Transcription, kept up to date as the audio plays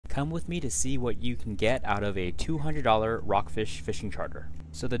Come with me to see what you can get out of a $200 rockfish fishing charter.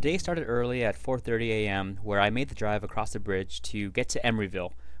 So the day started early at 4:30 a.m. where I made the drive across the bridge to get to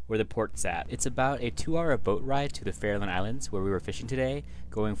Emeryville, where the port's at. It's about a 2-hour boat ride to the Farallon Islands where we were fishing today,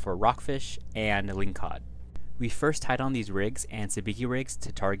 going for rockfish and lingcod. We first tied on these rigs and sabiki rigs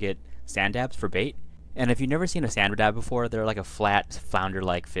to target sand dabs for bait. And if you've never seen a sand dab before, they're like a flat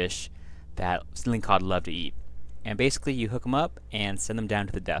flounder-like fish that lingcod love to eat. And basically you hook them up and send them down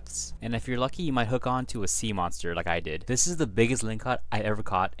to the depths. And if you're lucky, you might hook on to a sea monster like I did. This is the biggest lingcod I ever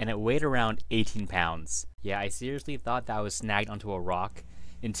caught, and it weighed around 18 pounds. Yeah, I seriously thought that I was snagged onto a rock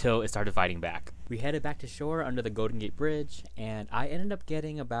until it started fighting back. We headed back to shore under the Golden Gate Bridge, and I ended up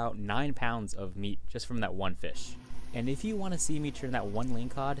getting about 9 pounds of meat just from that one fish. And if you want to see me turn that one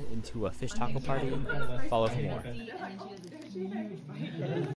lingcod into a fish taco party, follow for more.